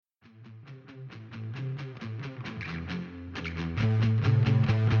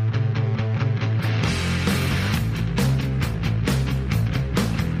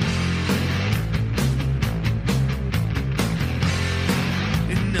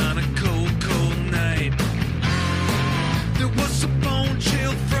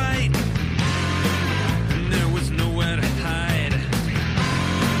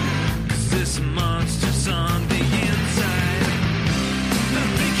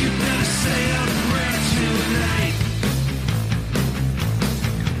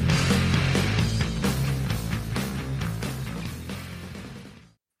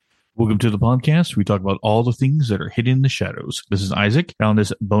Welcome to the podcast. We talk about all the things that are hidden in the shadows. This is Isaac. On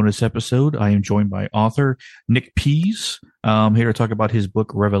this bonus episode, I am joined by author Nick Pease. Here to talk about his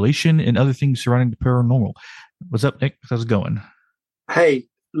book Revelation and other things surrounding the paranormal. What's up, Nick? How's it going? Hey,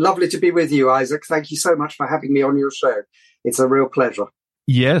 lovely to be with you, Isaac. Thank you so much for having me on your show. It's a real pleasure.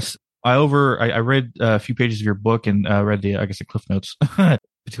 Yes. I read a few pages of your book and read the Cliff Notes,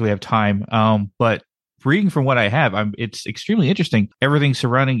 particularly have time. But reading from what I have, it's extremely interesting. Everything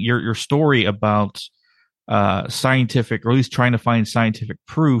surrounding your story about scientific, or at least trying to find scientific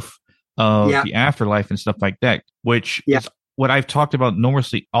proof of the afterlife and stuff like that, which is what I've talked about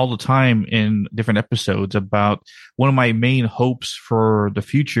enormously all the time in different episodes about. One of my main hopes for the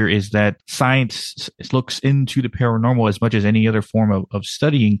future is that science looks into the paranormal as much as any other form of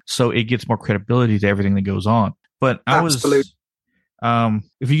studying, so it gets more credibility to everything that goes on. But Absolutely.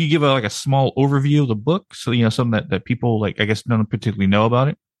 If you could give a small overview of the book, so something that people don't particularly know about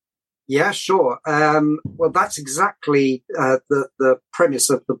it. Yeah, sure. Well, that's exactly the premise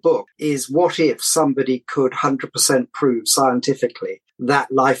of the book. Is what if somebody could 100% prove scientifically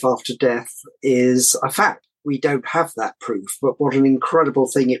that life after death is a fact? We don't have that proof, but what an incredible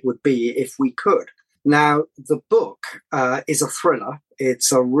thing it would be if we could. Now, the book is a thriller.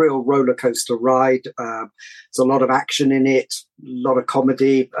 It's a real roller coaster ride. There's a lot of action in it, a lot of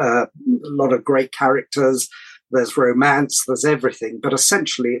comedy, a lot of great characters. There's romance, there's everything. But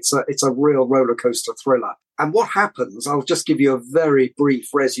essentially, it's a real roller coaster thriller. And what happens, I'll just give you a very brief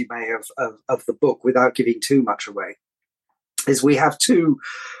resume of the book without giving too much away, is we have two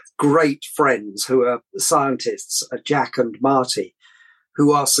great friends who are scientists, Jack and Marty,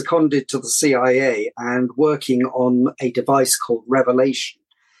 who are seconded to the CIA and working on a device called Revelation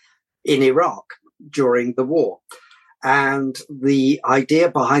in Iraq during the war. And the idea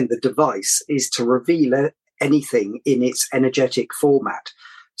behind the device is to reveal anything in its energetic format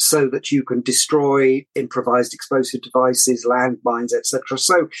so that you can destroy improvised explosive devices, landmines, etc.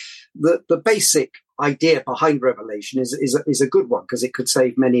 So the basic idea behind Revelation is a good one because it could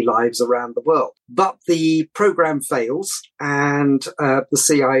save many lives around the world. But the program fails and the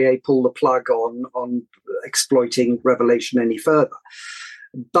CIA pull the plug on exploiting Revelation any further.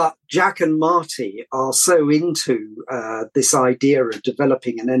 But Jack and Marty are so into this idea of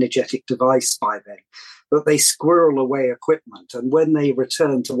developing an energetic device by then that they squirrel away equipment. And when they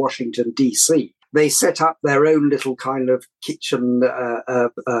return to Washington, D.C., they set up their own little kind of kitchen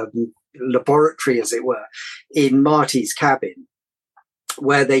laboratory, as it were, in Marty's cabin,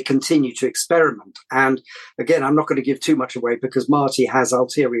 where they continue to experiment. And again, I'm not going to give too much away because Marty has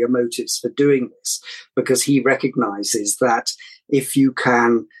ulterior motives for doing this, because he recognizes that if you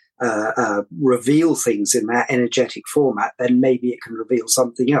can reveal things in that energetic format, then maybe it can reveal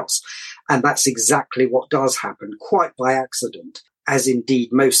something else. And that's exactly what does happen, quite by accident, as indeed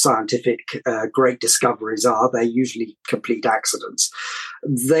most scientific great discoveries are. They're usually complete accidents.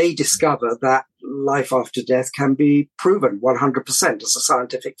 They discover that life after death can be proven 100% as a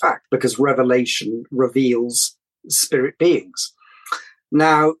scientific fact because Revelation reveals spirit beings.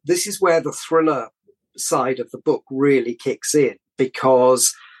 Now, this is where the thriller side of the book really kicks in,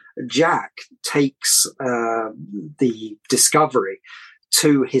 because Jack takes the discovery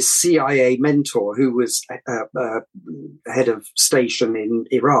to his CIA mentor, who was head of station in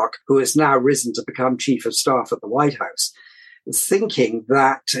Iraq, who has now risen to become chief of staff at the White House, thinking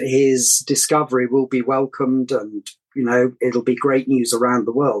that his discovery will be welcomed and, it'll be great news around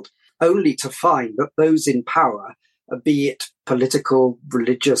the world, only to find that those in power, be it political,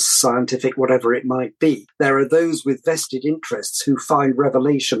 religious, scientific, whatever it might be, there are those with vested interests who find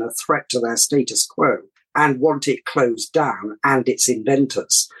Revelation a threat to their status quo and want it closed down and its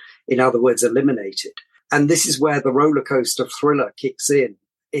inventors, in other words, eliminated. And this is where the roller coaster thriller kicks in.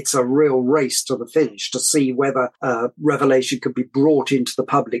 It's a real race to the finish to see whether Revelation could be brought into the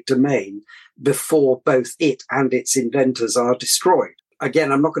public domain before both it and its inventors are destroyed.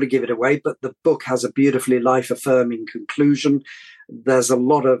 Again, I'm not going to give it away, but the book has a beautifully life-affirming conclusion. There's a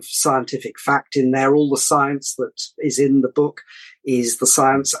lot of scientific fact in there. All the science that is in the book is the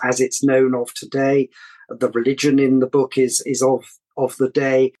science as it's known of today. The religion in the book is of the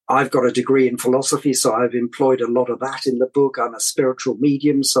day. I've got a degree in philosophy, so I've employed a lot of that in the book. I'm a spiritual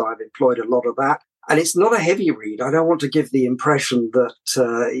medium, so I've employed a lot of that. And it's not a heavy read. I don't want to give the impression that,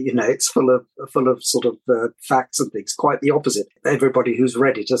 it's full of sort of facts and things. Quite the opposite. Everybody who's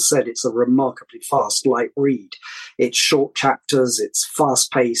read it has said it's a remarkably fast, light read. It's short chapters, it's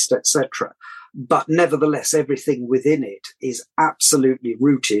fast-paced, etc. But nevertheless, everything within it is absolutely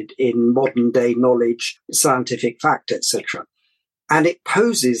rooted in modern-day knowledge, scientific fact, etc. And it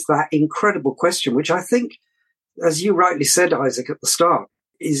poses that incredible question, which I think, as you rightly said, Isaac, at the start,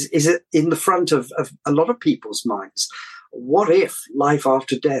 is it in the front of a lot of people's minds. What if life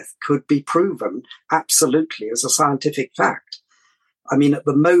after death could be proven absolutely as a scientific fact? I mean, at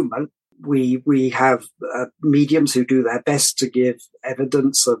the moment, we have mediums who do their best to give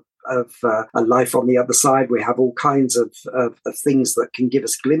evidence of a life on the other side. We have all kinds of things that can give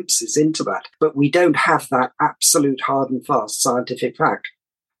us glimpses into that, but we don't have that absolute hard and fast scientific fact.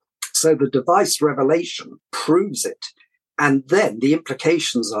 So the device revelation proves it. And then the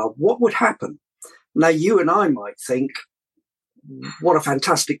implications are, what would happen? Now, you and I might think, what a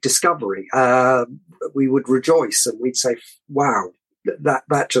fantastic discovery. We would rejoice and we'd say, wow,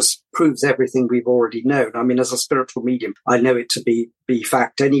 that just proves everything we've already known. I mean, as a spiritual medium, I know it to be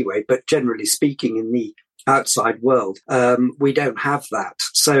fact anyway, but generally speaking, in the outside world, we don't have that.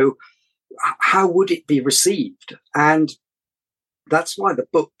 So how would it be received? And that's why the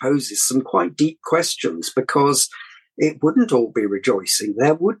book poses some quite deep questions, because it wouldn't all be rejoicing.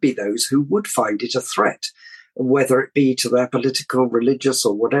 There would be those who would find it a threat, whether it be to their political, religious,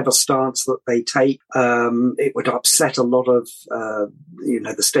 or whatever stance that they take. It would upset a lot of,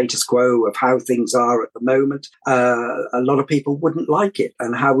 the status quo of how things are at the moment. A lot of people wouldn't like it,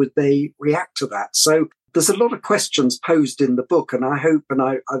 and how would they react to that? So there's a lot of questions posed in the book, and I hope, and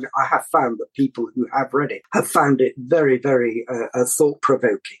I have found that people who have read it have found it very, very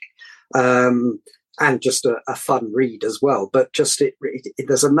thought-provoking. And just a fun read as well. But just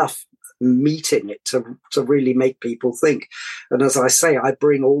there's enough meat in it to really make people think. And as I say, I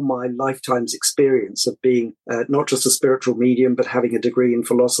bring all my lifetime's experience of being not just a spiritual medium, but having a degree in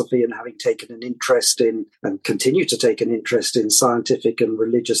philosophy and having taken an interest in, and continue to take an interest in, scientific and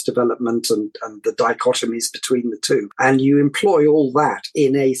religious development and the dichotomies between the two. And you employ all that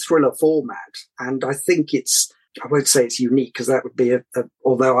in a thriller format. And I think I won't say it's unique, because that would be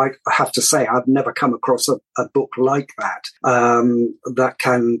although I have to say I've never come across a book like that, that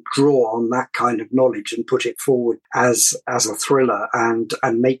can draw on that kind of knowledge and put it forward as a thriller and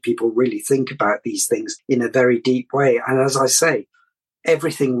make people really think about these things in a very deep way. And as I say,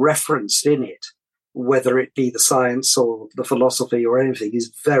 everything referenced in it, whether it be the science or the philosophy or anything,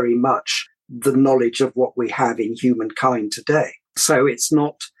 is very much the knowledge of what we have in humankind today. So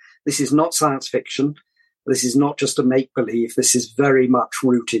this is not science fiction. This is not just a make-believe. This is very much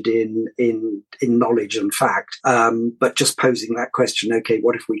rooted in knowledge and fact, but just posing that question, okay,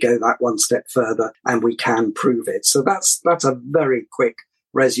 what if we go that one step further and we can prove it? So that's a very quick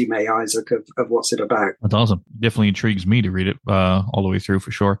resume, Isaac, of what's it about. That's awesome. Definitely intrigues me to read it all the way through for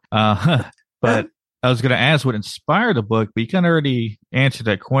sure. But I was going to ask what inspired the book, but you kind of already answered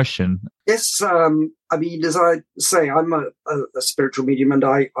that question. Yes, I mean, as I say, I'm a spiritual medium, and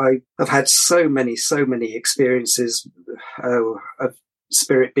I have had so many experiences of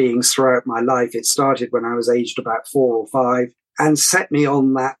spirit beings throughout my life. It started when I was aged about 4 or 5 and set me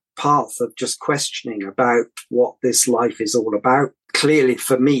on that path of just questioning about what this life is all about. Clearly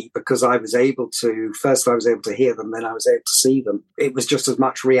for me, because I was able to hear them, then I was able to see them. It was just as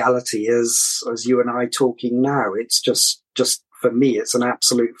much reality as you and I talking now. It's just for me, it's an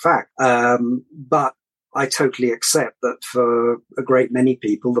absolute fact. But I totally accept that for a great many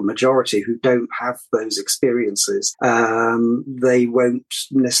people, the majority who don't have those experiences, they won't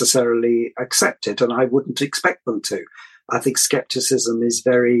necessarily accept it, and I wouldn't expect them to. I think skepticism is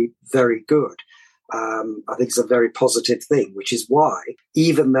very, very good. I think it's a very positive thing, which is why,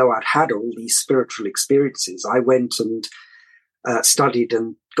 even though I'd had all these spiritual experiences, I went and studied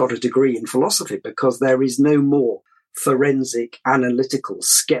and got a degree in philosophy, because there is no more forensic, analytical,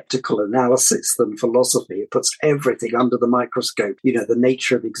 skeptical analysis than philosophy. It puts everything under the microscope. The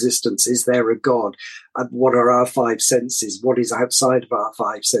nature of existence. Is there a God? What are our 5 senses? What is outside of our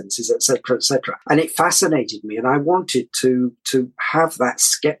 5 senses, etc., etc. And it fascinated me, and I wanted to have that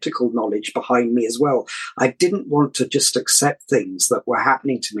skeptical knowledge behind me as well. I didn't want to just accept things that were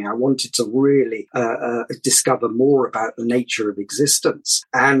happening to me. I wanted to really discover more about the nature of existence.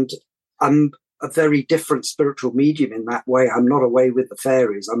 And I'm a very different spiritual medium in that way. I'm not away with the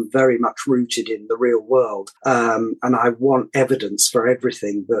fairies. I'm very much rooted in the real world. And I want evidence for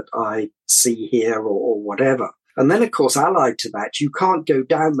everything that I see here or whatever. And then, of course, allied to that, you can't go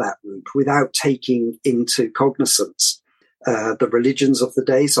down that route without taking into cognizance the religions of the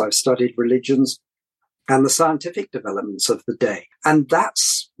day. So I've studied religions and the scientific developments of the day. And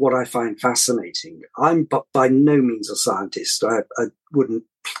that's what I find fascinating. I'm by no means a scientist. I wouldn't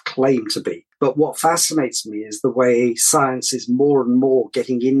claim to be. But what fascinates me is the way science is more and more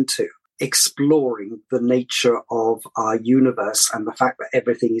getting into exploring the nature of our universe and the fact that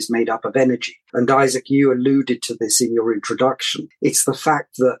everything is made up of energy. And Isaac, you alluded to this in your introduction. It's the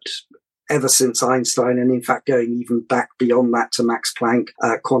fact that ever since Einstein, and in fact going even back beyond that to Max Planck,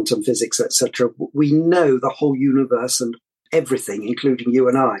 quantum physics, etc., we know the whole universe and everything, including you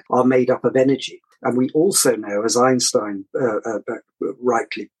and I, are made up of energy. And we also know, as Einstein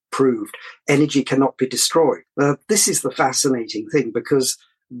rightly proved, energy cannot be destroyed. This is the fascinating thing, because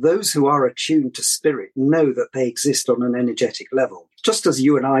those who are attuned to spirit know that they exist on an energetic level, just as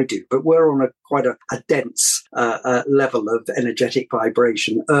you and I do, but we're on quite a dense level of energetic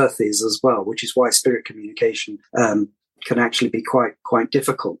vibration. Earth is as well, which is why spirit communication can actually be quite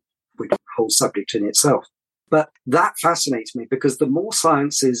difficult, with the whole subject in itself. But that fascinates me, because the more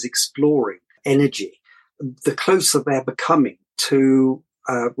science is exploring energy, the closer they're becoming to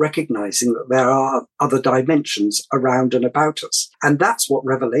recognizing that there are other dimensions around and about us. And that's what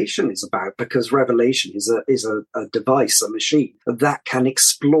revelation is about, because revelation is a device, a machine that can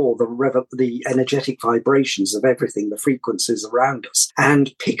explore the energetic vibrations of everything, the frequencies around us,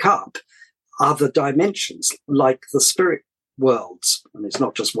 and pick up other dimensions like the spirit worlds. And it's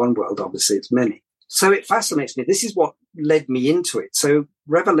not just one world, obviously, it's many. So it fascinates me. This is what led me into it. So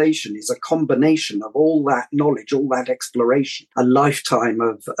revelation is a combination of all that knowledge, all that exploration, a lifetime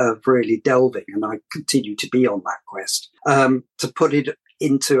of really delving. And I continue to be on that quest, to put it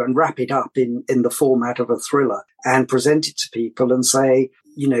into and wrap it up in the format of a thriller and present it to people and say,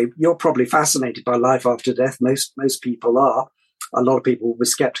 you know, you're probably fascinated by life after death. Most people are. A lot of people will be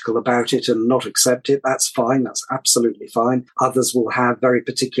skeptical about it and not accept it. That's fine. That's absolutely fine. Others will have very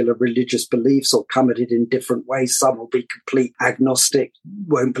particular religious beliefs or come at it in different ways. Some will be complete agnostic,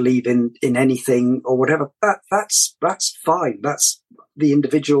 won't believe in anything or whatever. That's fine. That's the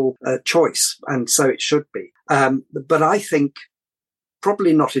individual choice. And so it should be. But I think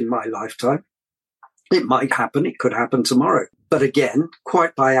probably not in my lifetime. It might happen. It could happen tomorrow. But again,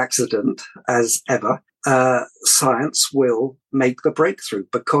 quite by accident, as ever, science will make the breakthrough,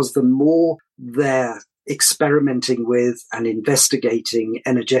 because the more they're experimenting with and investigating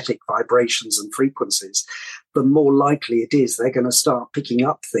energetic vibrations and frequencies, the more likely it is they're going to start picking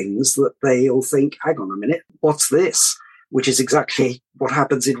up things that they'll think, hang on a minute, what's this? Which is exactly what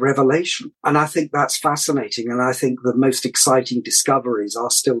happens in Revelation. And I think that's fascinating. And I think the most exciting discoveries are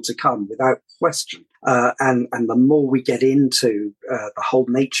still to come, without question. And the more we get into the whole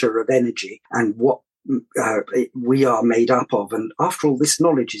nature of energy and what we are made up of. And after all, this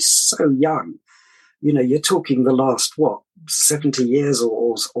knowledge is so young. You know, you're talking the last, 70 years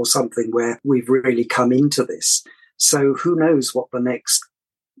or something, where we've really come into this. So who knows what the next,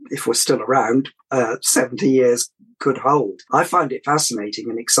 if we're still around, 70 years could hold. I find it fascinating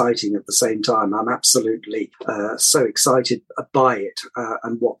and exciting at the same time. I'm absolutely so excited by it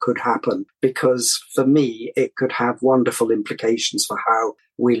and what could happen, because for me, it could have wonderful implications for how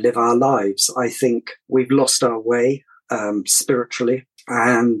we live our lives. I think we've lost our way spiritually.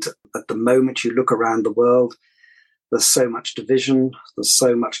 And at the moment you look around the world, there's so much division, there's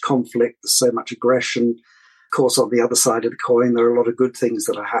so much conflict, there's so much aggression. Of course, on the other side of the coin, there are a lot of good things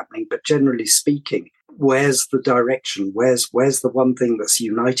that are happening. But generally speaking, where's the direction? Where's the one thing that's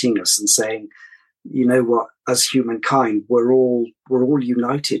uniting us and saying, you know what, as humankind, we're all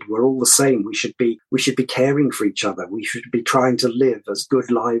united. We're all the same. We should be caring for each other. We should be trying to live as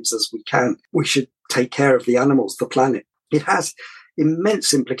good lives as we can. We should take care of the animals, the planet. It has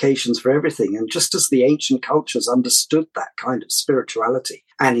immense implications for everything. And just as the ancient cultures understood that kind of spirituality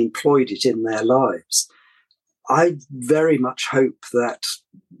and employed it in their lives, I very much hope that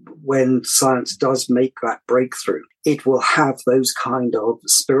when science does make that breakthrough, it will have those kind of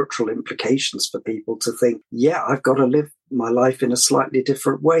spiritual implications for people to think, yeah, I've got to live my life in a slightly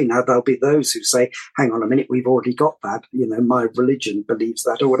different way. Now, there'll be those who say, hang on a minute, we've already got that. You know, my religion believes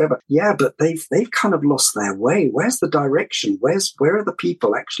that or whatever. Yeah, but they've kind of lost their way. Where's the direction? Where are the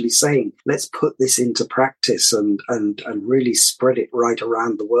people actually saying, let's put this into practice and really spread it right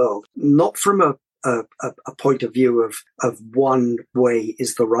around the world? Not from a point of view of one way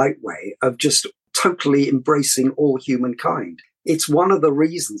is the right way, of just totally embracing all humankind. It's one of the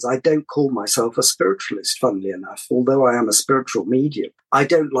reasons I don't call myself a spiritualist, funnily enough, although I am a spiritual medium. I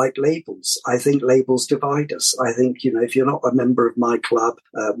don't like labels. I think labels divide us. I think, you know, if you're not a member of my club,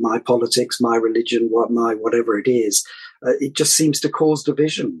 my politics, my religion, whatever it is, it just seems to cause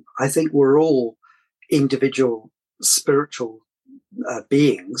division. I think we're all individual spiritual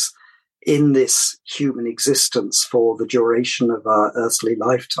beings in this human existence for the duration of our earthly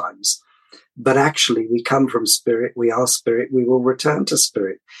lifetimes. But actually, we come from spirit, we are spirit, we will return to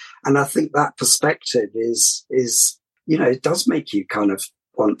spirit. And I think that perspective is, you know, it does make you kind of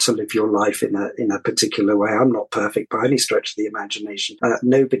want to live your life in a particular way. I'm not perfect by any stretch of the imagination.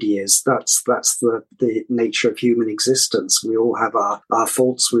 Nobody is. That's the nature of human existence. We all have our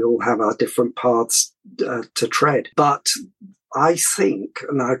faults. We all have our different paths to tread. But I think,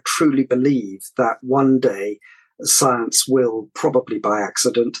 and I truly believe, that one day science will, probably by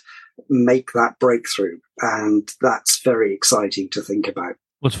accident, make that breakthrough. And that's very exciting to think about.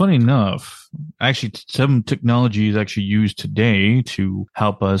 What's funny enough, actually, some technology is actually used today to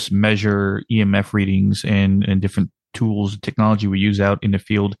help us measure EMF readings and different tools, technology we use out in the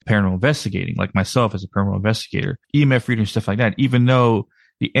field, paranormal investigating, like myself as a paranormal investigator, EMF readings, stuff like that. Even though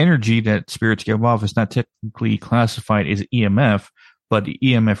the energy that spirits give off is not technically classified as EMF, but the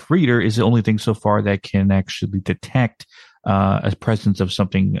EMF reader is the only thing so far that can actually detect a presence of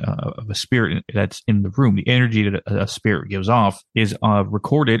something, of a spirit that's in the room. The energy that a spirit gives off is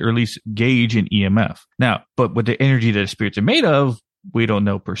recorded, or at least gauge in EMF. Now, but what the energy that spirits are made of, we don't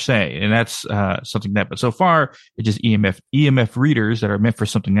know per se. And that's something that, but so far, it's just EMF readers that are meant for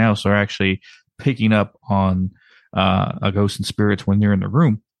something else are actually picking up on a ghost and spirits when they're in the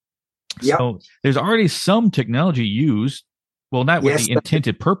room. Yep. So there's already some technology used, well, not with the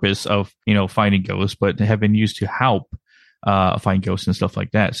intended purpose of, finding ghosts, but have been used to help find ghosts and stuff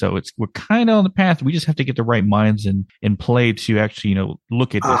like that. So we're kind of on the path. We just have to get the right minds in play to actually,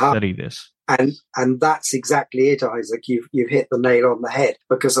 look at this, study this. And that's exactly it, Isaac. You've hit the nail on the head,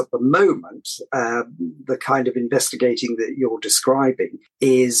 because at the moment, the kind of investigating that you're describing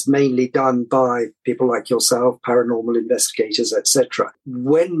is mainly done by people like yourself, paranormal investigators, etc.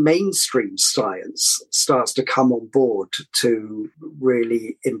 When mainstream science starts to come on board to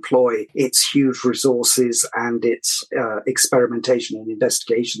really employ its huge resources and its experimentation and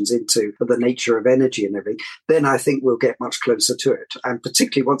investigations into the nature of energy and everything, then I think we'll get much closer to it. And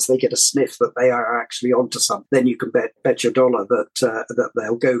particularly once they get a sniff that they are actually onto something, then you can bet your dollar that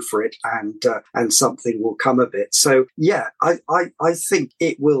they'll go for it, and something will come of it. So yeah, I think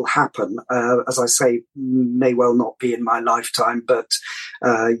it will happen. As I say, may well not be in my lifetime, but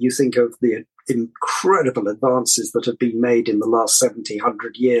you think of the incredible advances that have been made in the last 70,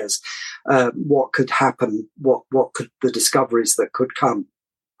 100 years. What could happen? What could the discoveries that could come?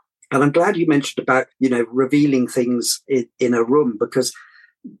 And I'm glad you mentioned about, revealing things in a room, because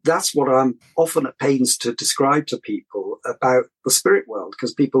that's what I'm often at pains to describe to people about the spirit world,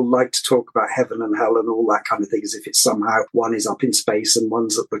 because people like to talk about heaven and hell and all that kind of thing as if it's somehow one is up in space and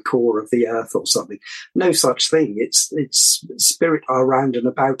one's at the core of the earth or something. No such thing. It's spirit are around and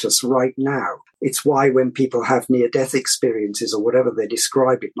about us right now. It's why when people have near-death experiences or whatever, they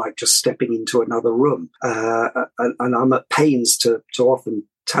describe it like just stepping into another room. And I'm at pains to often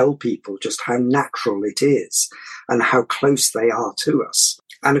tell people just how natural it is and how close they are to us.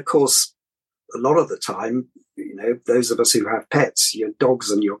 And of course, a lot of the time, those of us who have pets, your dogs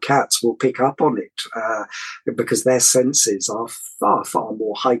and your cats will pick up on it because their senses are far, far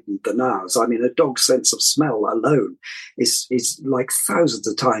more heightened than ours. I mean, a dog's sense of smell alone is like thousands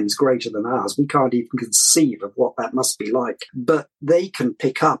of times greater than ours. We can't even conceive of what that must be like. But they can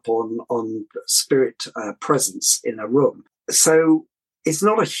pick up on spirit presence in a room. So it's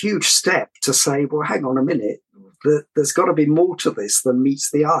not a huge step to say, well, hang on a minute, there's got to be more to this than meets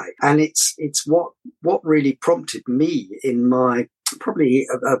the eye. And it's what really prompted me in my, probably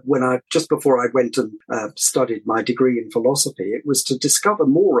just before I went and studied my degree in philosophy, it was to discover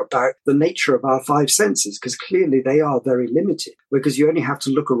more about the nature of our five senses, because clearly they are very limited, because you only have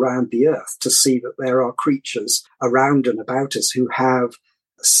to look around the earth to see that there are creatures around and about us who have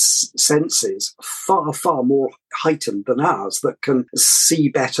senses far, far more heightened than ours, that can see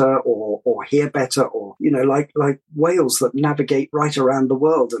better or hear better, or, like whales that navigate right around the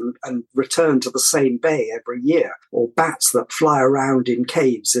world and return to the same bay every year, or bats that fly around in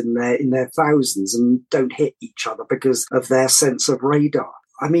caves in their thousands and don't hit each other because of their sense of radar.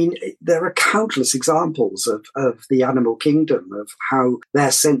 I mean, there are countless examples of the animal kingdom, of how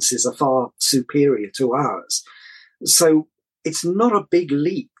their senses are far superior to ours. So it's not a big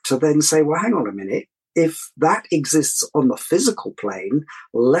leap to then say, well, hang on a minute, if that exists on the physical plane,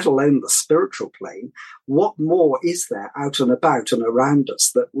 let alone the spiritual plane, what more is there out and about and around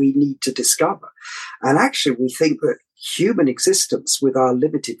us that we need to discover? And actually, we think that human existence with our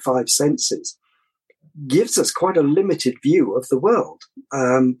limited five senses gives us quite a limited view of the world.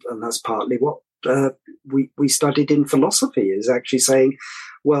 And that's partly what we studied in philosophy, is actually saying,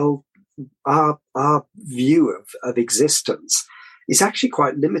 well, our view of existence is actually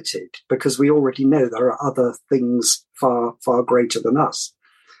quite limited, because we already know there are other things far, far greater than us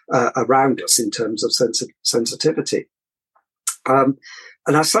around us in terms of sensitivity. And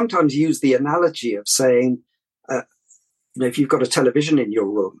I sometimes use the analogy of saying, if you've got a television in your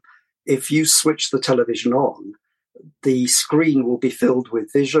room, if you switch the television on, the screen will be filled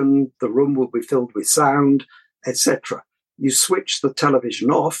with vision, the room will be filled with sound, etc. You switch the television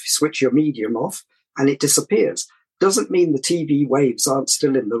off, switch your medium off, and it disappears. Doesn't mean the TV waves aren't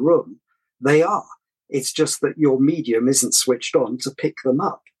still in the room. They are. It's just that your medium isn't switched on to pick them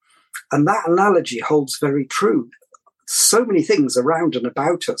up. And that analogy holds very true. So many things around and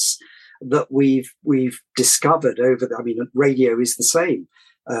about us that we've discovered radio is the same.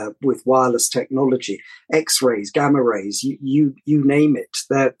 With wireless technology, X-rays, gamma rays, you name it.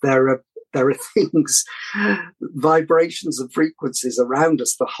 There are things, vibrations and frequencies around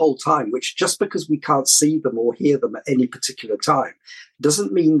us the whole time, which just because we can't see them or hear them at any particular time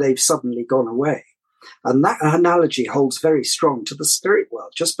doesn't mean they've suddenly gone away. And that analogy holds very strong to the spirit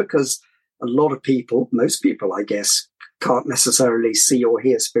world. Just because a lot of people, most people, I guess, can't necessarily see or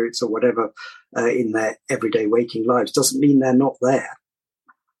hear spirits or whatever in their everyday waking lives, doesn't mean they're not there.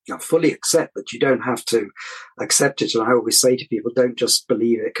 I fully accept that you don't have to accept it. And I always say to people, don't just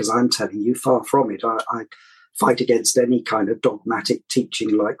believe it because I'm telling you. Far from it. I fight against any kind of dogmatic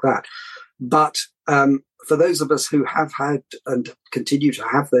teaching like that. But for those of us who have had and continue to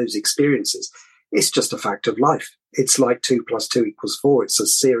have those experiences, it's just a fact of life. It's like 2 + 2 = 4. It's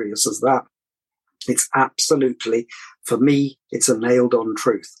as serious as that. It's absolutely, for me, it's a nailed on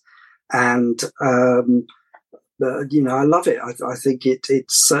truth. And, I love it. I think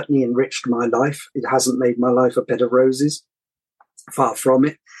it's certainly enriched my life. It hasn't made my life a bed of roses. Far from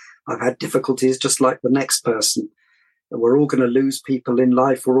it. I've had difficulties just like the next person. We're all going to lose people in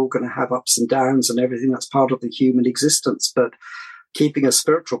life. We're all going to have ups and downs and everything. That's part of the human existence. But keeping a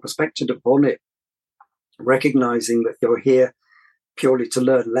spiritual perspective upon it, recognizing that you're here purely to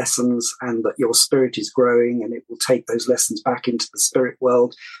learn lessons and that your spirit is growing and it will take those lessons back into the spirit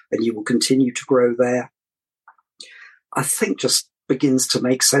world and you will continue to grow there, I think just begins to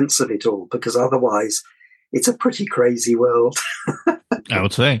make sense of it all, because otherwise it's a pretty crazy world. I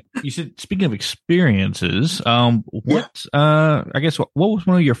would say. You said, speaking of experiences, what was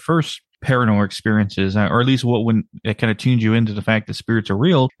one of your first paranormal experiences, or at least when it kind of tuned you into the fact that spirits are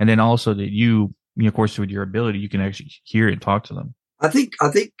real, and then also that you of course, with your ability, you can actually hear and talk to them? I think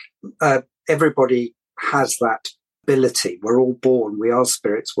everybody has that ability. We're all born. We are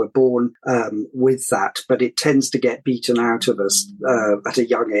spirits. We're born with that, but it tends to get beaten out of us at a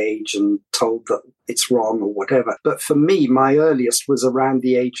young age and told that it's wrong or whatever. But for me, my earliest was around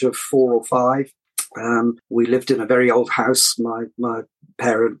the age of 4 or 5. We lived in a very old house, my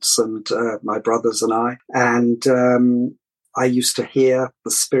parents and my brothers and I, and I used to hear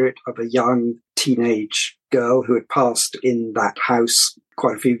the spirit of a young teenage girl who had passed in that house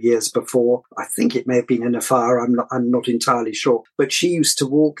quite a few years before. I think it may have been in a fire. I'm not entirely sure. But she used to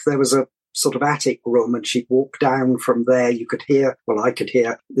walk. There was a sort of attic room, and she'd walk down from there. You could hear, I could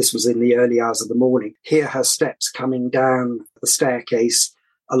hear, this was in the early hours of the morning, hear her steps coming down the staircase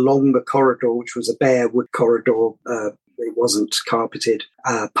along the corridor, which was a bare wood corridor. It wasn't carpeted,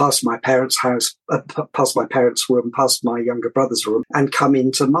 past my parents' house, past my parents' room, past my younger brother's room, and come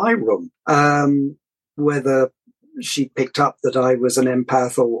into my room. Whether she picked up that I was an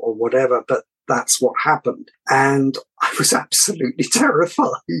empath or whatever, but that's what happened. And I was absolutely terrified.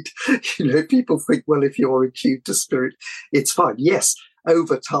 People think, well, if you're attuned to spirit, it's fine. Yes,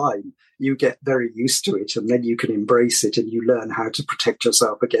 over time, you get very used to it, and then you can embrace it, and you learn how to protect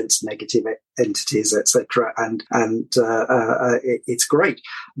yourself against negative entities, etc. And it's great.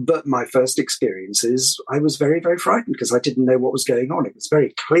 But my first experiences, I was very, very frightened because I didn't know what was going on. It was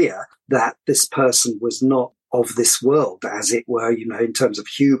very clear that this person was not of this world, as it were, in terms of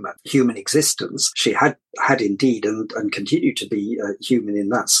human existence. She had indeed and continued to be human in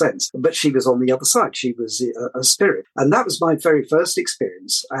that sense, but she was on the other side. She was a spirit. And that was my very first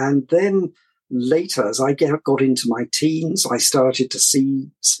experience. And then later, as I got into my teens, I started to see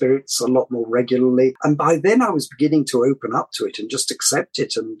spirits a lot more regularly. And by then I was beginning to open up to it and just accept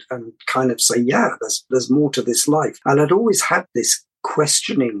it and kind of say, yeah, there's more to this life. And I'd always had this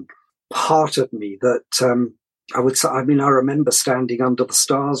questioning part of me that, I remember standing under the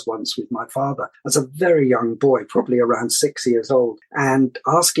stars once with my father as a very young boy, probably around 6 years old, and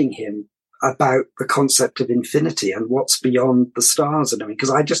asking him about the concept of infinity and what's beyond the stars and everything, because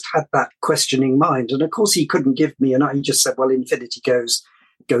I just had that questioning mind. And of course he couldn't give me, and he just said, well, infinity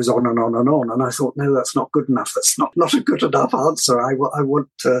goes on and on and on. And I thought, no, that's not good enough. That's not a good enough answer. I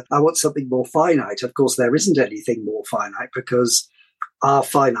want something more finite. Of course, there isn't anything more finite, because our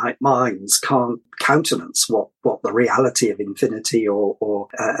finite minds can't countenance what the reality of infinity or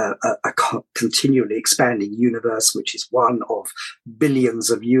a continually expanding universe, which is one of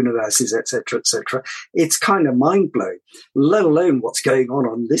billions of universes, etc. It's kind of mind blowing, let alone what's going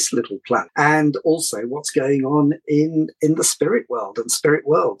on this little planet, and also what's going on in the spirit world and spirit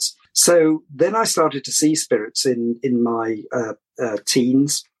worlds. So then I started to see spirits in my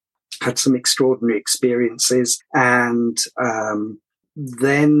teens, had some extraordinary experiences, and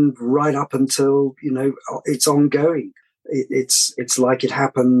then right up until, it's ongoing. It's like it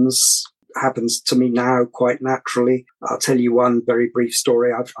happens to me now quite naturally. I'll tell you one very brief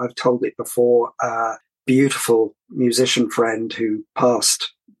story. I've told it before. Beautiful musician friend who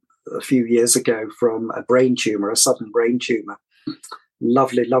passed a few years ago from a brain tumor, a sudden brain tumor.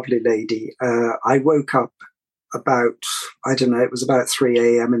 Lovely, lovely lady. I woke up about, it was about 3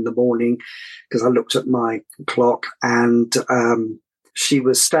 a.m. in the morning because I looked at my clock, and she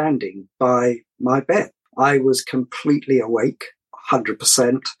was standing by my bed. I was completely awake,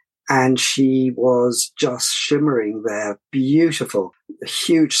 100%, and she was just shimmering there, beautiful, a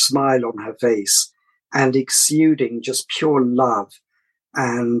huge smile on her face, and exuding just pure love,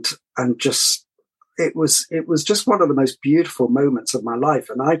 and just it was just one of the most beautiful moments of my life.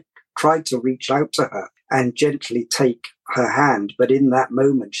 And I tried to reach out to her and gently take her hand, but in that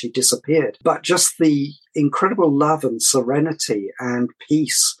moment she disappeared. But just the incredible love and serenity and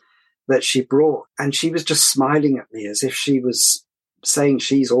peace that she brought, and she was just smiling at me as if she was saying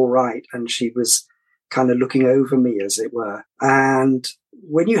she's all right, and she was kind of looking over me, as it were. And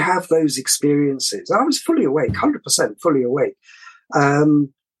when you have those experiences, I was fully awake, 100% fully awake.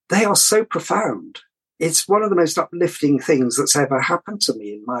 They are so profound. It's one of the most uplifting things that's ever happened to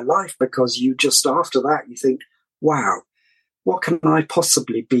me in my life, because you just, after that, you think, wow, what can I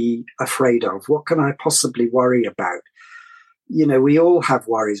possibly be afraid of? What can I possibly worry about? We all have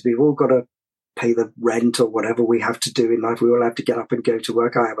worries. We've all got to pay the rent or whatever we have to do in life. We all have to get up and go to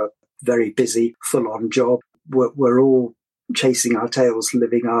work. I have a very busy, full-on job. We're all chasing our tails,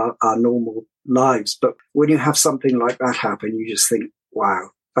 living our normal lives. But when you have something like that happen, you just think,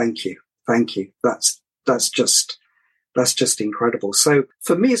 wow, thank you. That's just incredible. So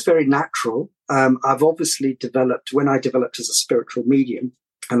for me, it's very natural. I've obviously when I developed as a spiritual medium,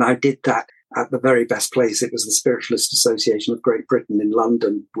 and I did that at the very best place. It was the Spiritualist Association of Great Britain in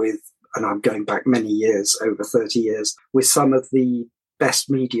London and I'm going back many years, over 30 years, with some of the best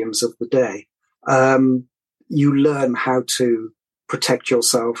mediums of the day. You learn how to protect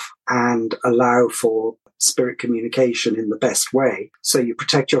yourself and allow for spirit communication in the best way. So you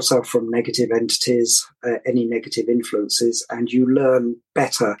protect yourself from negative entities, any negative influences, and you learn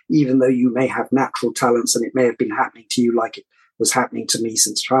better, even though you may have natural talents and it may have been happening to you like it was happening to me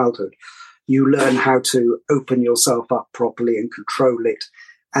since childhood. You learn how to open yourself up properly and control it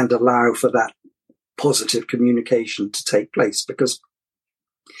and allow for that positive communication to take place, because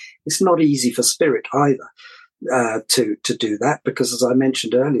it's not easy for spirit either to do that, because, as I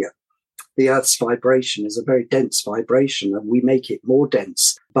mentioned earlier, the Earth's vibration is a very dense vibration, and we make it more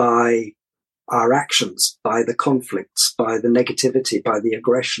dense by our actions, by the conflicts, by the negativity, by the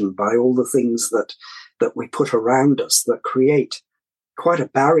aggression, by all the things that we put around us that create quite a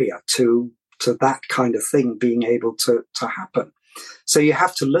barrier to that kind of thing being able to happen. So you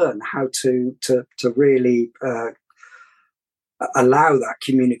have to learn how to really allow that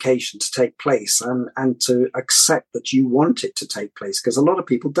communication to take place and to accept that you want it to take place, because a lot of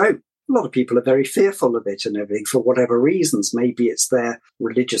people don't. A lot of people are very fearful of it and everything for whatever reasons. Maybe it's their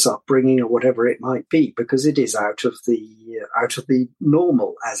religious upbringing or whatever it might be, because it is out of the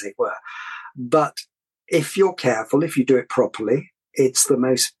normal, as it were. But if you're careful, if you do it properly, it's the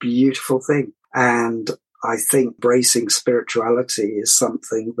most beautiful thing. And I think embracing spirituality is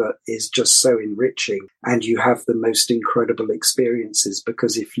something that is just so enriching, and you have the most incredible experiences,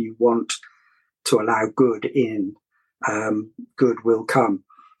 because if you want to allow good in, good will come.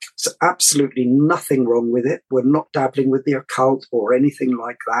 So absolutely nothing wrong with it. We're not dabbling with the occult or anything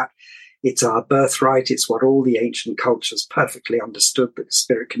like that. It's our birthright. It's what all the ancient cultures perfectly understood, that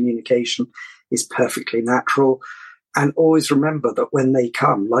spirit communication is perfectly natural. And always remember that when they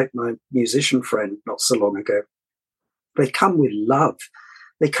come, like my musician friend not so long ago, they come with love.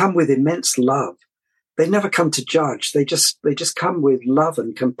 They come with immense love. They never come to judge. They just come with love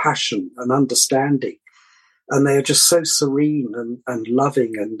and compassion and understanding. And they are just so serene and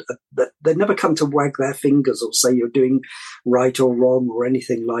loving, and they never come to wag their fingers or say you're doing right or wrong or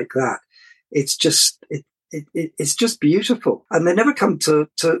anything like that. It's just it's just beautiful, and they never come to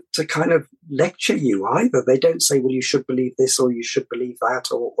kind of lecture you either. They don't say, well, you should believe this or you should believe that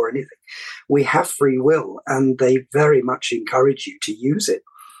or anything. We have free will, and they very much encourage you to use it.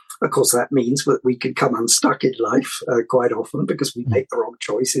 Of course, that means that we can come unstuck in life quite often because we make the wrong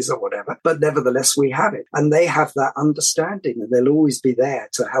choices or whatever. But nevertheless, we have it. And they have that understanding, and they'll always be there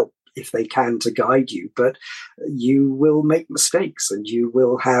to help if they can to guide you. But you will make mistakes, and you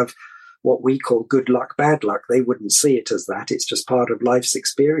will have what we call good luck, bad luck. They wouldn't see it as that. It's just part of life's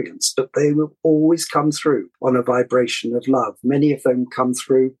experience. But they will always come through on a vibration of love. Many of them come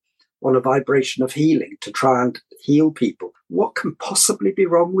through on a vibration of healing to try and heal people. What can possibly be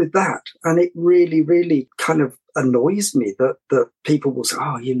wrong with that? And it really, really kind of annoys me that people will say,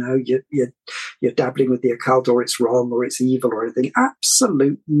 oh, you know, you're dabbling with the occult, or it's wrong, or it's evil, or anything.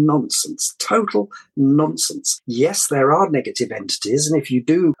 Absolute nonsense. Total nonsense. Yes, there are negative entities. And if you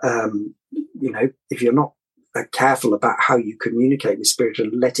do, if you're not careful about how you communicate with spirit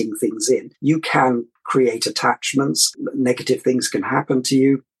and letting things in, you can create attachments. Negative things can happen to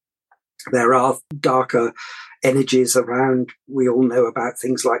you. There are darker energies around. We all know about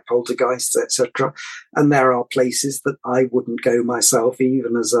things like poltergeists, etc. And there are places that I wouldn't go myself,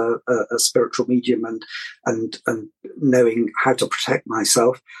 even as a spiritual medium and knowing how to protect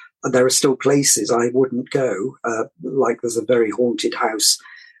myself. There are still places I wouldn't go, like there's a very haunted house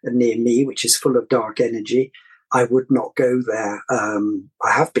near me, which is full of dark energy. I would not go there.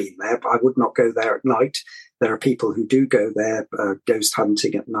 I have been there, but I would not go there at night. There are people who do go there, ghost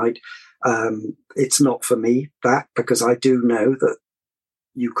hunting at night. It's not for me, that, because I do know that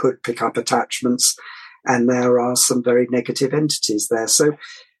you could pick up attachments, and there are some very negative entities there. So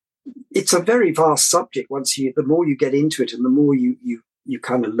it's a very vast subject. The more you get into it, and the more you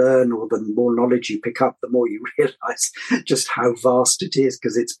kind of learn, or the more knowledge you pick up, the more you realize just how vast it is,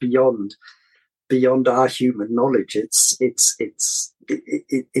 because it's beyond our human knowledge. It's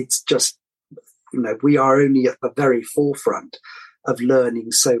just, we are only at the very forefront of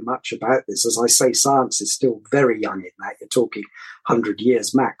learning so much about this. As I say, science is still very young in that. You're talking 100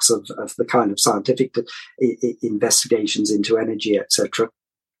 years max of the kind of scientific investigations into energy, etc.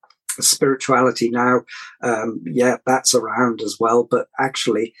 Spirituality now, that's around as well. But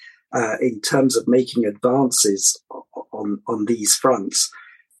actually, in terms of making advances on these fronts,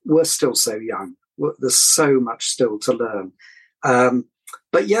 we're still so young. There's so much still to learn.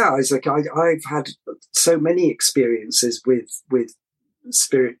 But yeah, Isaac, I've had so many experiences with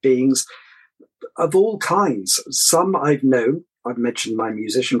spirit beings of all kinds. Some I've known. I've mentioned my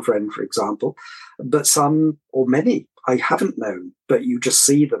musician friend, for example, but some, or many, I haven't known. But you just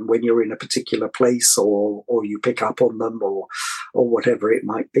see them when you're in a particular place, or you pick up on them, or whatever it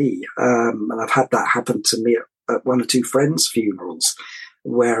might be. And I've had that happen to me at one or two friends' funerals,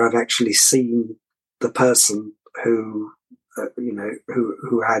 where I've actually seen the person who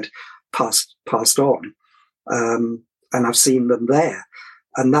had passed on, and I've seen them there,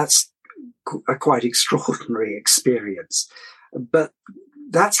 and that's a quite extraordinary experience. But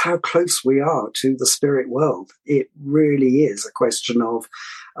that's how close we are to the spirit world. It really is a question of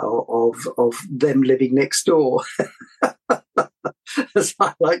them living next door, as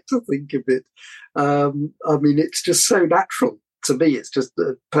I like to think of it. It's just so natural. To me, it's just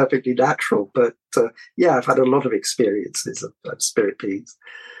perfectly natural. But I've had a lot of experiences of spirit beings.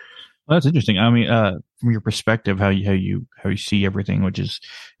 Well, that's interesting. From your perspective, how you see everything, which is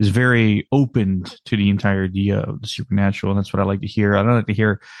very open to the entire idea of the supernatural, and that's what I like to hear. I don't like to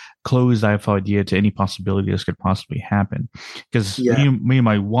hear closed eye idea to any possibility this could possibly happen. Because me and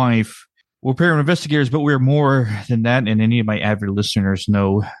my wife, we're paranormal investigators, but we're more than that. And any of my avid listeners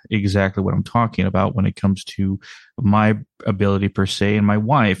know exactly what I'm talking about when it comes to my ability per se, and my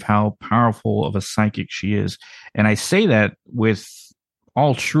wife, how powerful of a psychic she is. And I say that with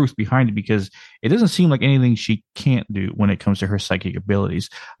all truth behind it, because it doesn't seem like anything she can't do when it comes to her psychic abilities.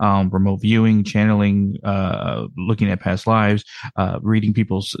 Remote viewing, channeling, looking at past lives, reading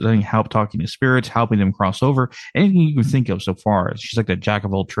people's, help talking to spirits, helping them cross over, anything you can think of so far. She's like the jack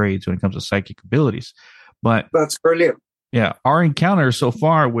of all trades when it comes to psychic abilities. But that's brilliant. Yeah, our encounter so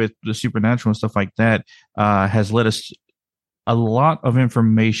far with the supernatural and stuff like that has led us a lot of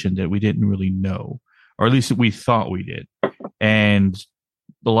information that we didn't really know, or at least we thought we did. And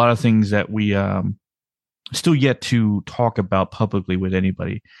a lot of things that we still yet to talk about publicly with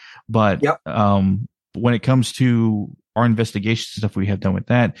anybody. But when it comes to our investigation stuff we have done with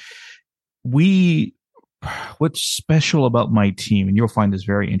that, what's special about my team, and you'll find this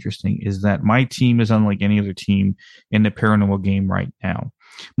very interesting, is that my team is unlike any other team in the paranormal game right now.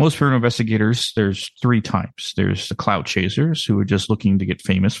 Most paranormal investigators, there's three types. There's the cloud chasers who are just looking to get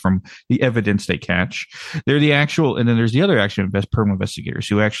famous from the evidence they catch. They're the actual, and then there's the other actual paranormal investigators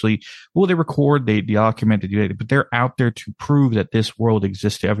who actually, well, they record, they document, they do that, but they're out there to prove that this world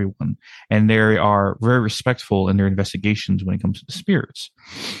exists to everyone. And they are very respectful in their investigations when it comes to the spirits.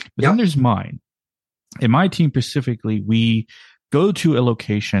 But then there's mine. In my team specifically, we go to a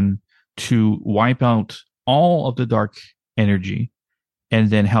location to wipe out all of the dark energy and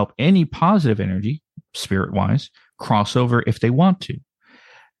then help any positive energy, spirit-wise, cross over if they want to,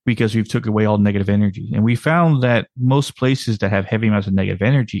 because we've took away all negative energy. And we found that most places that have heavy amounts of negative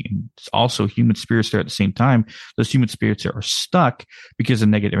energy, and it's also human spirits there at the same time, those human spirits are stuck because the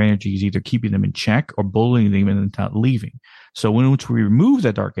negative energy is either keeping them in check or bullying them and not leaving. So once we remove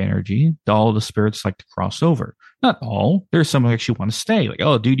that dark energy, all the spirits like to cross over. Not all. There's some who actually want to stay. Like,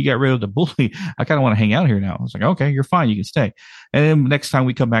 oh, dude, you got rid of the bully. I kind of want to hang out here now. I was like, okay, you're fine. You can stay. And then next time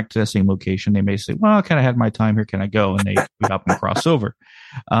we come back to the same location, they may say, well, I kind of had my time here. Can I go? And we help them cross over.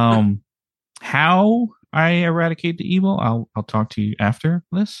 How I eradicate the evil, I'll talk to you after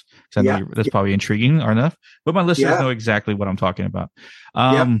this, because I know that's probably intriguing enough. But my listeners know exactly what I'm talking about.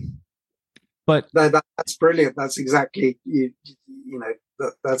 But that's brilliant. That's exactly you know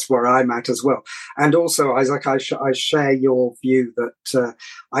that's where I'm at as well. And also, Isaac, I share your view that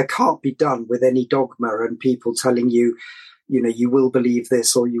I can't be done with any dogma and people telling you, you know, you will believe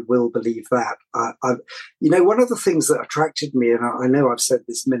this or you will believe that. One of the things that attracted me, and I know I've said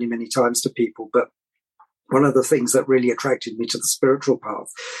this many, many times to people, but one of the things that really attracted me to the spiritual path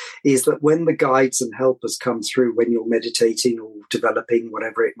is that when the guides and helpers come through, when you're meditating or developing,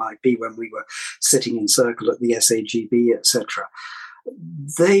 whatever it might be, when we were sitting in circle at the SAGB, etc.,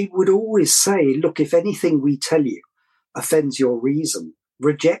 they would always say, look, if anything we tell you offends your reason,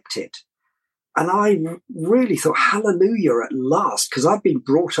 reject it. And I really thought, hallelujah, at last, because I've been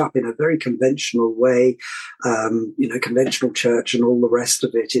brought up in a very conventional way, conventional church and all the rest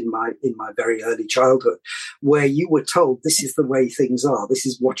of it in my very early childhood, where you were told this is the way things are, this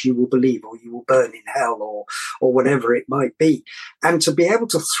is what you will believe, or you will burn in hell, or whatever it might be. And to be able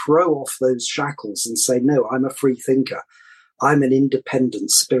to throw off those shackles and say, no, I'm a free thinker. I'm an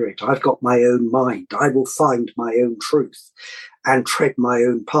independent spirit. I've got my own mind. I will find my own truth and tread my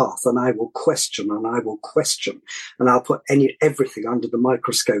own path, and I will question and I will question, and I'll put everything under the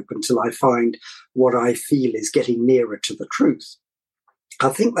microscope until I find what I feel is getting nearer to the truth. I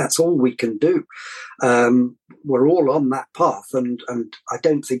think that's all we can do. We're all on that path, and I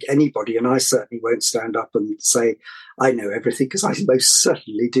don't think anybody, and I certainly won't stand up and say I know everything, because I most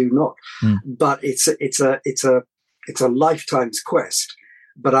certainly do not. But it's a lifetime's quest.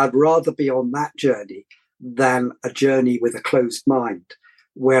 But I'd rather be on that journey than a journey with a closed mind,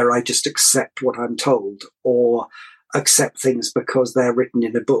 where I just accept what I'm told, or accept things because they're written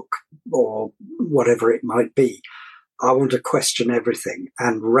in a book or whatever it might be. I want to question everything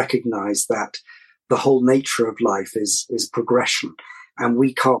and recognize that the whole nature of life is progression, and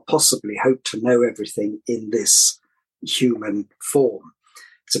we can't possibly hope to know everything in this human form.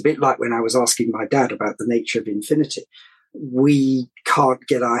 It's a bit like when I was asking my dad about the nature of infinity. We can't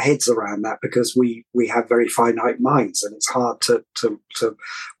get our heads around that because we have very finite minds, and it's hard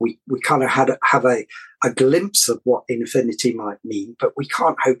we kind of have a glimpse of what infinity might mean, but we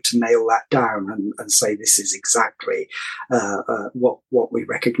can't hope to nail that down and say this is exactly what we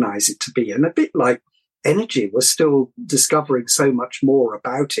recognize it to be. And a bit like energy, we're still discovering so much more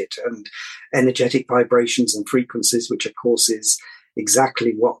about it, and energetic vibrations and frequencies, which of course is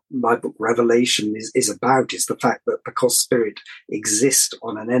exactly what my book Revelation is about, is the fact that because spirit exists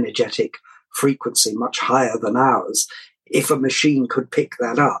on an energetic frequency much higher than ours, if a machine could pick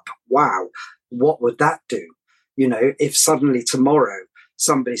that up, wow, what would that do? You know, if suddenly tomorrow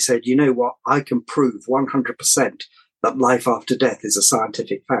somebody said, you know what, I can prove 100% that life after death is a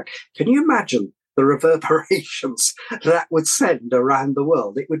scientific fact. Can you imagine the reverberations that would send around the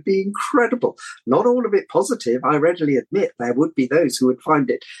world? It would be incredible. Not all of it positive, I readily admit. There would be those who would find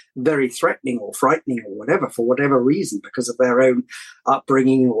it very threatening or frightening or whatever, for whatever reason, because of their own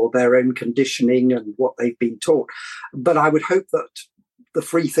upbringing or their own conditioning and what they've been taught. But I would hope that the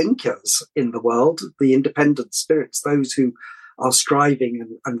free thinkers in the world, the independent spirits, those who are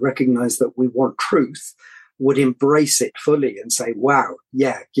striving and recognize that we want truth, would embrace it fully and say, wow,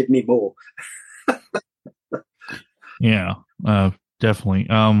 yeah, give me more. Yeah, definitely.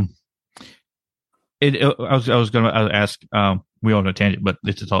 I was going to ask. We on a tangent, but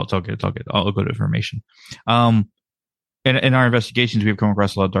it's all good. It's all good. I'll go to information. In our investigations, we've come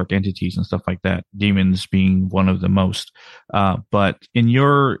across a lot of dark entities and stuff like that. Demons being one of the most. But in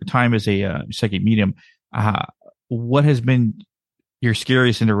your time as a psychic medium, what has been Your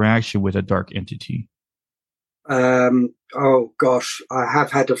scariest interaction with a dark entity? Oh gosh, I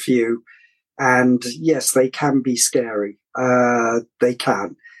have had a few, and yes, they can be scary. They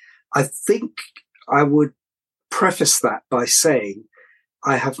can. I think I would preface that by saying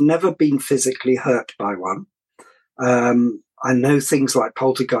I have never been physically hurt by one. I know things like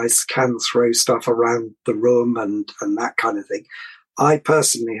poltergeists can throw stuff around the room and that kind of thing. I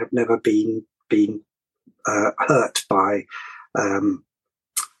personally have never been hurt by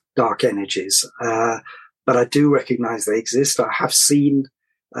dark energies, but I do recognize they exist. I have seen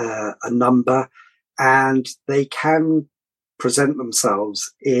a number, and they can present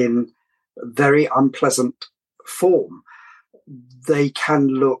themselves in very unpleasant form. They can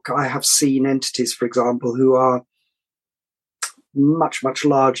look, I have seen entities, for example, who are much, much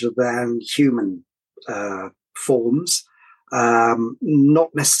larger than human forms, not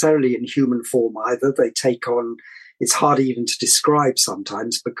necessarily in human form either. They take on, it's hard even to describe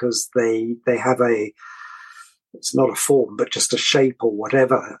sometimes because they have it's not a form, but just a shape or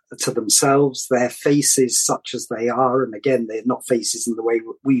whatever to themselves. Their faces, such as they are, and again, they're not faces in the way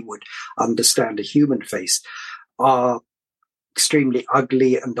we would understand a human face, are extremely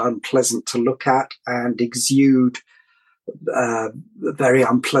ugly and unpleasant to look at and exude very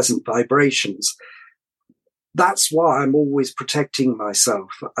unpleasant vibrations. That's why I'm always protecting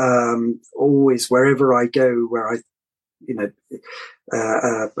myself, always wherever I go, where I,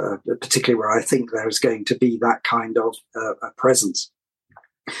 particularly where I think there's going to be that kind of a presence.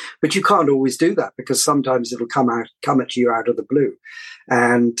 But you can't always do that because sometimes it'll come at you out of the blue.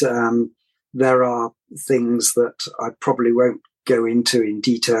 And there are things that I probably won't go into in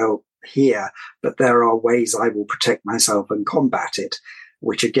detail here, but there are ways I will protect myself and combat it,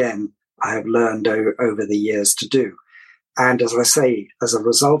 which again, I have learned over the years to do. And as I say, as a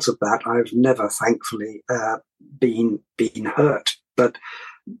result of that, I've never, thankfully, been hurt. But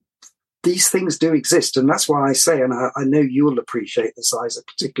these things do exist. And that's why I say, and I know you'll appreciate this, Isaac,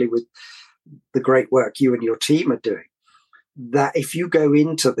 particularly with the great work you and your team are doing, that if you go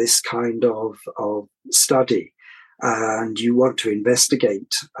into this kind of study and you want to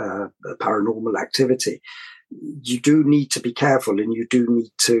investigate paranormal activity, you do need to be careful, and you do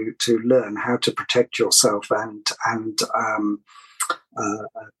need to learn how to protect yourself and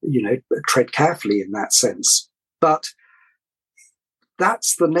tread carefully in that sense. But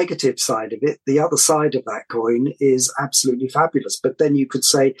that's the negative side of it. The other side of that coin is absolutely fabulous. But then you could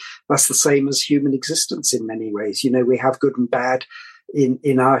say that's the same as human existence in many ways. We have good and bad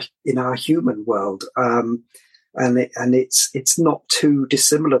in our human world, and it's not too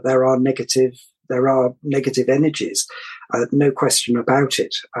dissimilar. There are negative energies, no question about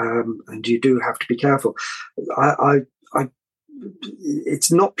it, and you do have to be careful.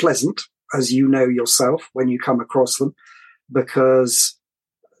 It's not pleasant, as you know yourself, when you come across them, because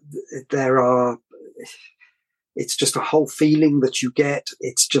it's just a whole feeling that you get.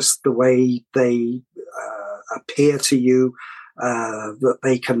 It's just the way they appear to you, that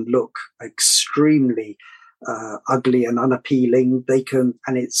they can look extremely ugly and unappealing.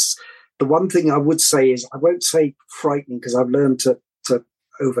 And it's the one thing I would say is, I won't say frightening, because I've learned to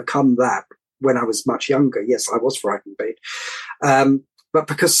overcome that when I was much younger. Yes, I was frightened by it. But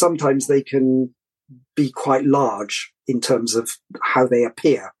because sometimes they can be quite large in terms of how they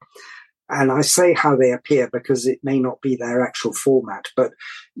appear. And I say how they appear because it may not be their actual format, but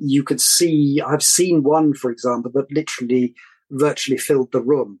you could see, I've seen one, for example, that literally virtually filled the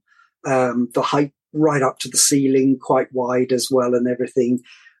room. The height right up to the ceiling, quite wide as well, and everything.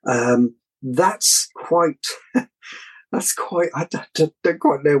 That's quite, I don't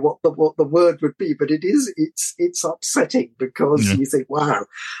quite know what the word would be, but it's upsetting, because you think, wow,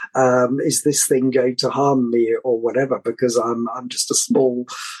 is this thing going to harm me or whatever? Because I'm just a small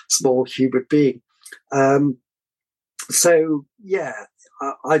human being. So yeah,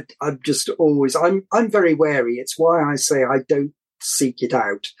 I'm just always, I'm very wary. It's why I say I don't seek it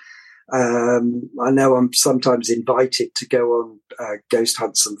out. I know I'm sometimes invited to go on ghost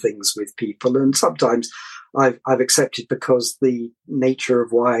hunts and things with people, and sometimes I've accepted, because the nature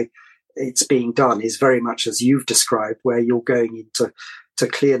of why it's being done is very much as you've described, where you're going into to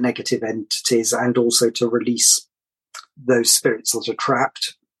clear negative entities and also to release those spirits that are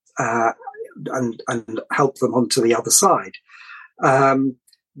trapped, and help them onto the other side.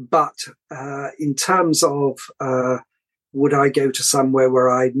 But in terms of would I go to somewhere where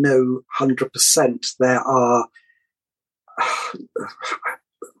I know 100% there are,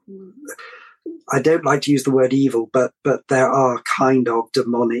 I don't like to use the word evil, but there are kind of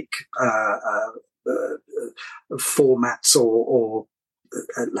demonic formats or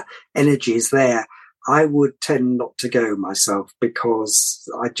energies there I would tend not to go myself, because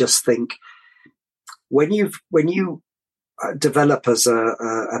I just think when you develop as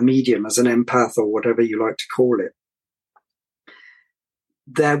a medium, as an empath, or whatever you like to call it,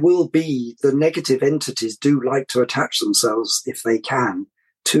 there will be the negative entities do like to attach themselves, if they can,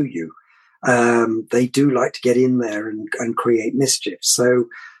 to you. They do like to get in there and create mischief. So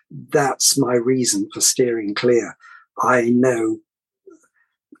that's my reason for steering clear. I know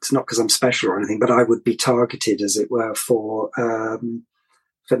it's not because I'm special or anything, but I would be targeted, as it were, for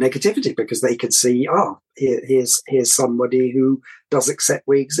negativity, because they can see, here's somebody who does accept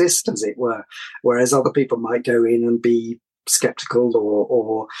we exist, as it were. Whereas other people might go in and be skeptical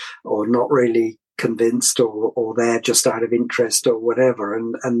or not really convinced, or they're just out of interest or whatever.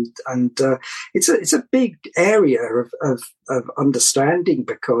 And it's a big area of understanding,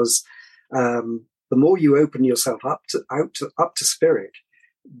 because the more you open yourself up to spirit,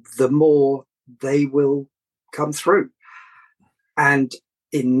 the more they will come through. And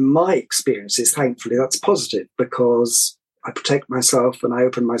in my experiences, thankfully, that's positive, because I protect myself and I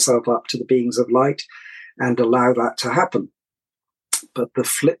open myself up to the beings of light and allow that to happen. But the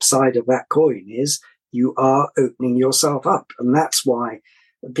flip side of that coin is you are opening yourself up. And that's why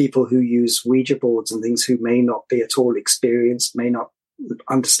people who use Ouija boards and things, who may not be at all experienced, may not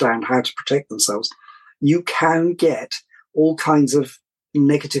understand how to protect themselves, you can get all kinds of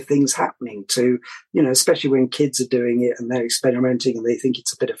negative things happening to, especially when kids are doing it and they're experimenting and they think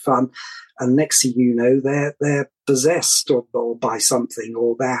it's a bit of fun. And next thing you know, they're possessed or by something,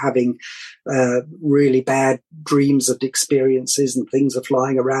 or they're having really bad dreams and experiences, and things are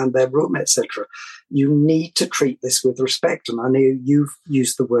flying around their room, etc. You need to treat this with respect. And I know you've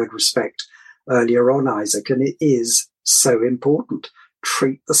used the word respect earlier on, Isaac, and it is so important.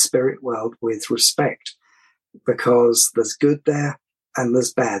 Treat the spirit world with respect, because there's good there and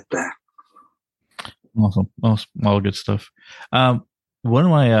there's bad there. Awesome. All good stuff. One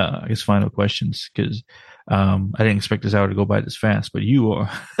of my, final questions, because I didn't expect this hour to go by this fast, but you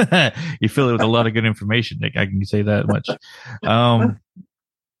are, you fill it with a lot of good information, Nick. I can say that much. A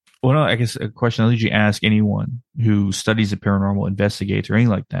question I'll usually ask anyone who studies the paranormal, investigates, or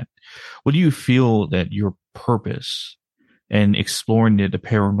anything like that. What do you feel that your purpose in exploring the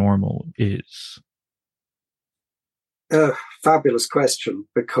paranormal is? Fabulous question,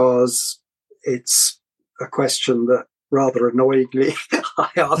 because it's a question that rather annoyingly I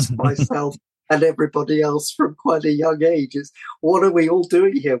ask myself and everybody else from quite a young age. Is, what are we all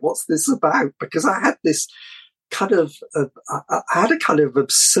doing here? What's this about? Because I had this kind of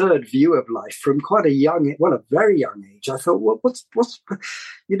absurd view of life from quite a very young age. I thought, what's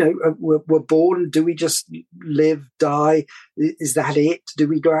we're born. Do we just live, die? Is that it? Do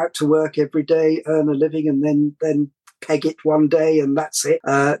we go out to work every day, earn a living, and then peg it one day and that's it?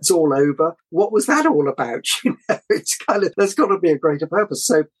 It's all over. What was that all about? It's there's got to be a greater purpose.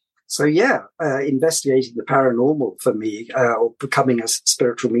 So investigating the paranormal for me, or becoming a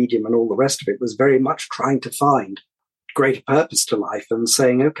spiritual medium and all the rest of it, was very much trying to find greater purpose to life and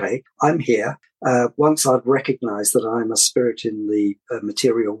saying, okay, I'm here. Once I've recognized that I'm a spirit in the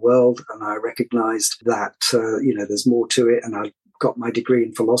material world, and I recognized that, there's more to it, and I got my degree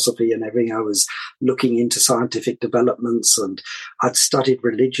in philosophy and everything, I was looking into scientific developments, and I'd studied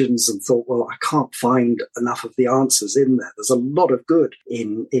religions and thought, well, I can't find enough of the answers in there. There's a lot of good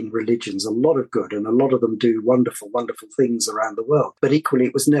in religions, a lot of good, and a lot of them do wonderful, wonderful things around the world. But equally,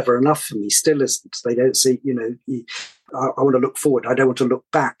 it was never enough for me, still isn't. They don't see, I want to look forward. I don't want to look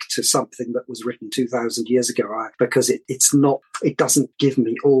back to something that was written 2,000 years ago, because it doesn't give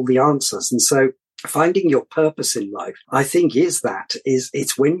me all the answers. And so finding your purpose in life, I think,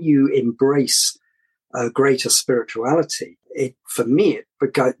 it's when you embrace a greater spirituality. For me,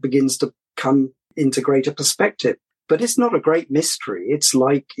 it begins to come into greater perspective. But it's not a great mystery. It's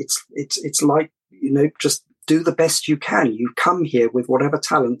like just do the best you can. You come here with whatever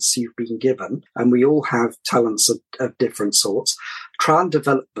talents you've been given, and we all have talents of different sorts. Try and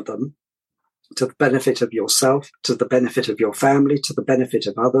develop them to the benefit of yourself, to the benefit of your family, to the benefit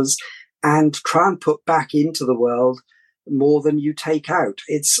of others, and try and put back into the world more than you take out.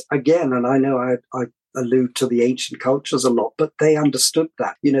 It's, again, and I know I allude to the ancient cultures a lot, but they understood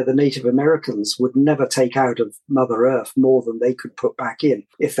that. The Native Americans would never take out of Mother Earth more than they could put back in.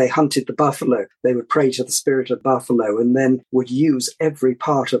 If they hunted the buffalo, they would pray to the spirit of buffalo, and then would use every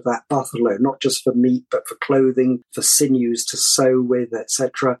part of that buffalo, not just for meat, but for clothing, for sinews to sew with,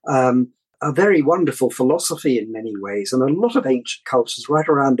 etc. A very wonderful philosophy in many ways. And a lot of ancient cultures right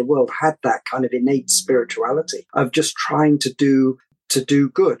around the world had that kind of innate spirituality of just trying to do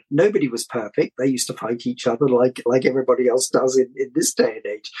good. Nobody was perfect. They used to fight each other like everybody else does in this day and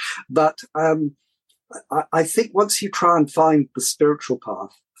age. But I think once you try and find the spiritual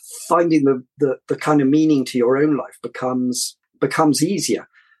path, finding the kind of meaning to your own life becomes easier.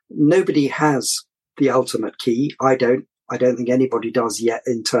 Nobody has the ultimate key. I don't think anybody does yet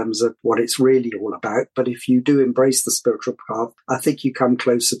in terms of what it's really all about. But if you do embrace the spiritual path, I think you come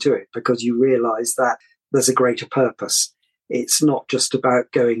closer to it because you realize that there's a greater purpose. It's not just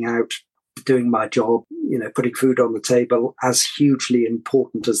about going out, doing my job, putting food on the table, as hugely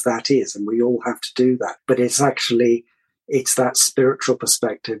important as that is. And we all have to do that. But it's that spiritual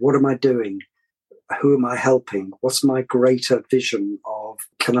perspective. What am I doing? Who am I helping? What's my greater vision of,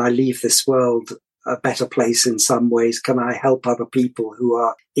 can I leave this world a better place in some ways? Can I help other people who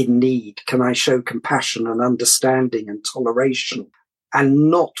are in need? Can I show compassion and understanding and toleration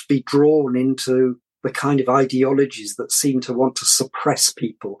and not be drawn into the kind of ideologies that seem to want to suppress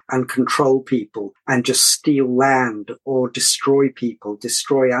people and control people and just steal land or destroy people,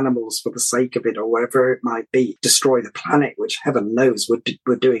 destroy animals for the sake of it or whatever it might be, destroy the planet, which heaven knows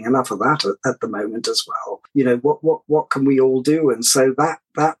we're doing enough of that at the moment as well. What can we all do? And so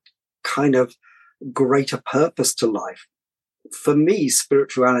that kind of greater purpose to life, for me,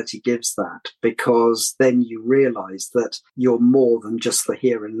 spirituality gives that, because then you realize that you're more than just the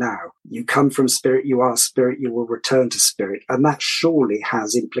here and now. You come from spirit, you are spirit, you will return to spirit. And that surely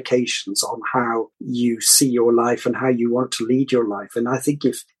has implications on how you see your life and how you want to lead your life. And I think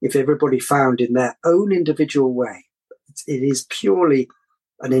if everybody found in their own individual way, it is purely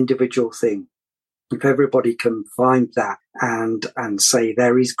an individual thing. If everybody can find that and say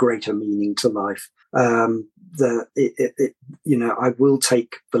there is greater meaning to life, I will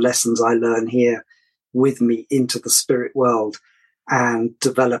take the lessons I learn here with me into the spirit world and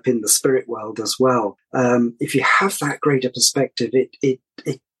develop in the spirit world as well. If you have that greater perspective, it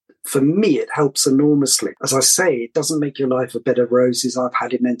for me, it helps enormously. As I say, it doesn't make your life a bed of roses. I've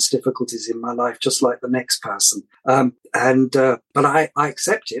had immense difficulties in my life, just like the next person. But I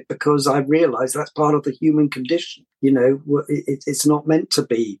accept it because I realize that's part of the human condition. It's not meant to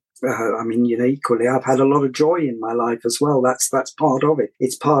be. Equally, I've had a lot of joy in my life as well. That's part of it.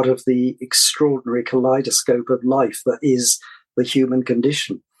 It's part of the extraordinary kaleidoscope of life that is the human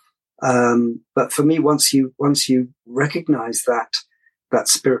condition. But for me, once you recognize that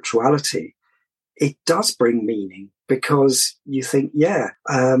spirituality, it does bring meaning, because you think,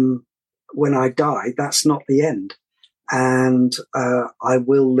 when I die, that's not the end. And I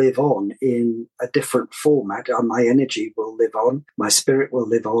will live on in a different format. My energy will live on. My spirit will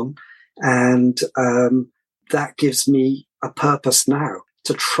live on. And that gives me a purpose now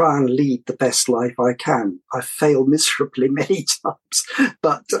to try and lead the best life I can. I fail miserably many times,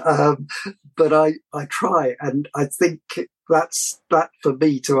 but I try. And I think that for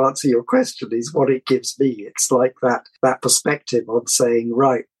me, to answer your question, is what it gives me. It's like that perspective on saying,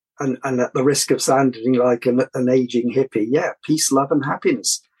 right, and at the risk of sounding like an aging hippie, peace, love, and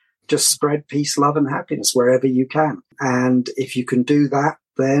happiness. Just spread peace, love, and happiness wherever you can. And if you can do that,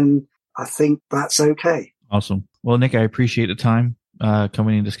 then I think that's okay. Awesome. Well, Nick, I appreciate the time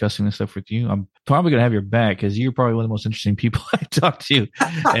coming and discussing this stuff with you. I'm probably going to have your back, because you're probably one of the most interesting people I talk to,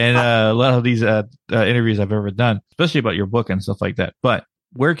 and a lot of these interviews I've ever done, especially about your book and stuff like that. But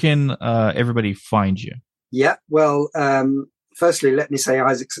where can everybody find you? Yeah, well, firstly, let me say,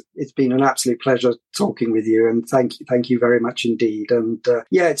 Isaac, it's been an absolute pleasure talking with you, and thank you very much indeed. And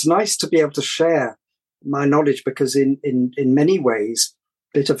it's nice to be able to share my knowledge, because in many ways,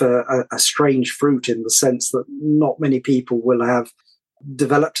 bit of a strange fruit, in the sense that not many people will have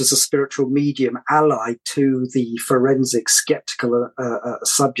developed as a spiritual medium allied to the forensic skeptical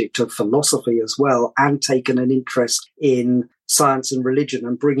subject of philosophy as well, and taken an interest in science and religion,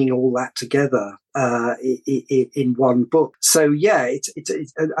 and bringing all that together in one book. So it's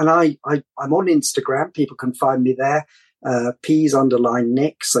and I'm on Instagram. People can find me there.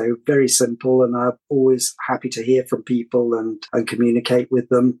 Peas_Nick. So very simple, and I'm always happy to hear from people and communicate with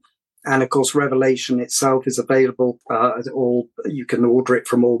them. And of course, Revelation itself is available you can order it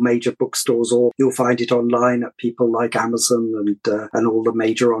from all major bookstores, or you'll find it online at people like Amazon and all the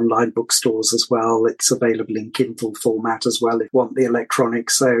major online bookstores as well. It's available in Kindle format as well if you want the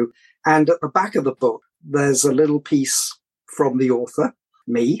electronic. So, and at the back of the book, there's a little piece from the author,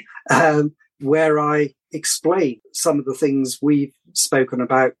 me, where I explain some of the things we've spoken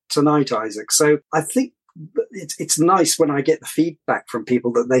about tonight, Isaac. So I think it's nice when I get the feedback from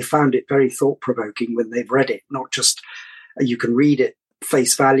people that they found it very thought-provoking when they've read it, not just you can read it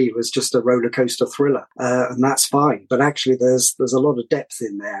face value as just a roller coaster thriller, and that's fine. But actually, there's a lot of depth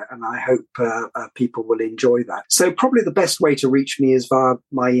in there, and I hope people will enjoy that. So probably the best way to reach me is via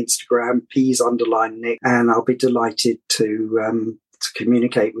my Instagram, Peas_Nick, and I'll be delighted to to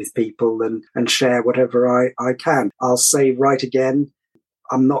communicate with people and share whatever I can. I'll say right again,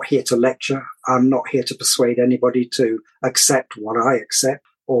 I'm not here to lecture. I'm not here to persuade anybody to accept what I accept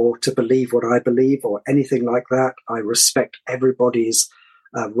or to believe what I believe or anything like that. I respect everybody's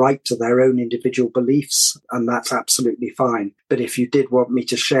right to their own individual beliefs, and that's absolutely fine. But if you did want me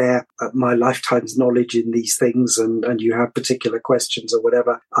to share my lifetime's knowledge in these things and you have particular questions or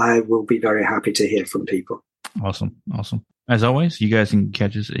whatever, I will be very happy to hear from people. Awesome. As always, you guys can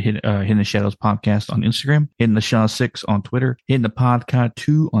catch us at Hidden the Shadows Podcast on Instagram, Hidden the Shaw 6 on Twitter, Hidden the Podcast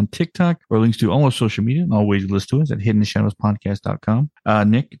 2 on TikTok, or links to all our social media and always listen to us at hiddentheshadowspodcast.com.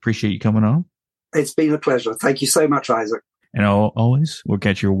 Nick, appreciate you coming on. It's been a pleasure. Thank you so much, Isaac. And always, we'll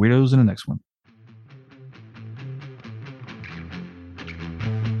catch your weirdos in the next one.